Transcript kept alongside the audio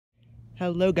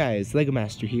Hello guys, Lego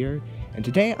Master here, and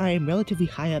today I am relatively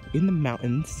high up in the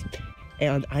mountains,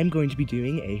 and I'm going to be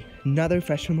doing another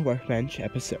Fresh from the Workbench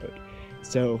episode.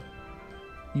 So,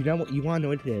 you want to know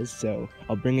what it is, so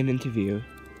I'll bring it into view.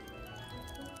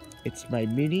 It's my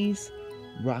MINIS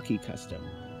Rocky custom.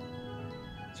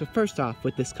 So first off,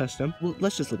 with this custom, well,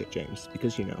 let's just look at James,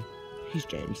 because he's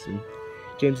James, and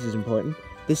James is important.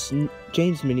 This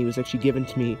James Mini was actually given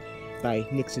to me by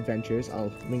Nick's Adventures.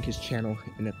 I'll link his channel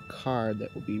in a card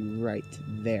that will be right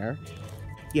there.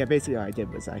 Yeah, basically all I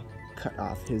did was I cut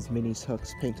off his Mini's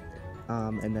hooks, painted,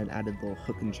 and then added little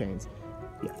hook and chains.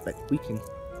 Yeah, but we can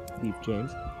leave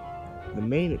James. The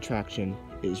main attraction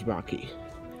is Rocky.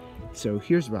 So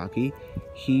here's Rocky.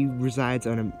 He resides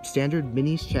on a standard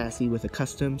Mini's chassis with a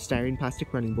custom styrene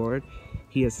plastic running board.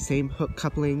 He has the same hook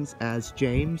couplings as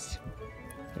James,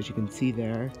 as you can see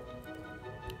there.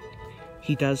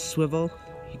 He does swivel.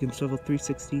 He can swivel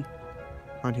 360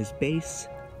 on his base.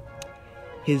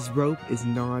 His rope is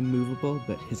non-movable,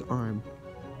 but his arm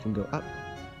can go up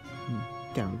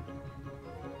and down.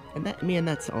 And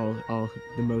that's all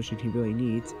the motion he really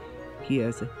needs. He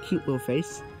has a cute little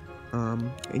face.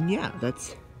 And yeah,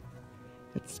 that's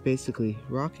basically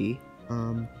Rocky.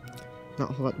 Not a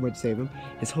whole lot more to say of him.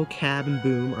 His whole cab and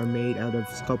boom are made out of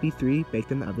Sculpey 3,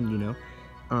 baked in the oven,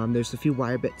 There's a few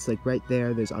wire bits, like right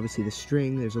there. There's obviously the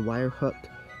string, there's a wire hook,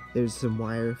 there's some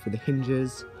wire for the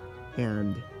hinges,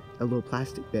 and a little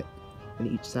plastic bit on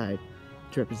each side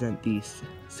to represent these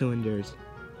cylinders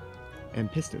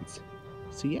and pistons.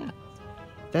 So yeah,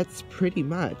 that's pretty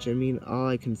much, all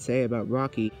I can say about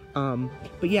Rocky.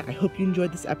 But yeah, I hope you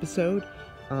enjoyed this episode.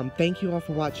 Thank you all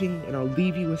for watching, and I'll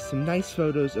leave you with some nice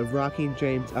photos of Rocky and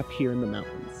James up here in the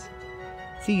mountains.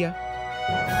 See ya!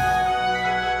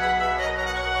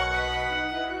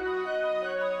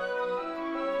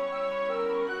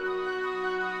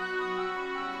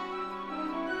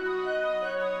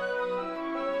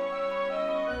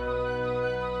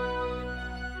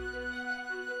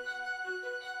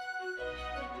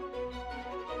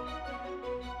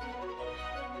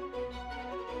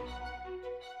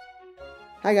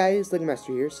 Hi guys, Lego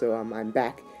Master here, so I'm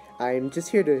back. I'm just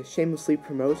here to shamelessly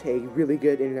promote a really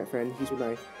good internet friend. He's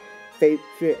my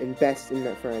favorite and best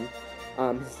internet friend.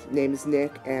 His name is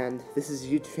Nick, and this is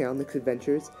his YouTube channel, Nick's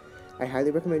Adventures. I highly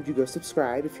recommend you go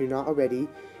subscribe if you're not already.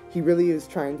 He really is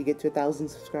trying to get to 1,000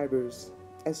 subscribers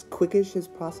as quickish as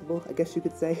possible, I guess you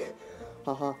could say.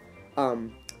 Haha.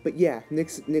 But yeah,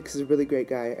 Nick's is a really great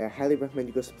guy. I highly recommend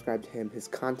you go subscribe to him. His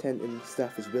content and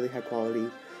stuff is really high quality.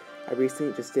 I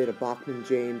recently just did a Bachman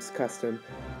James custom,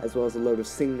 as well as a load of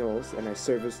signals, and I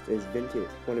serviced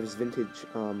one of his vintage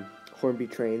Hornby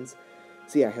trains.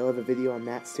 So yeah, he'll have a video on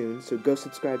that soon, so go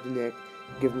subscribe to Nick,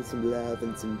 give him some love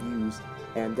and some views,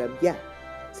 and yeah,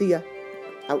 see ya.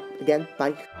 Out again,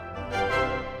 bye.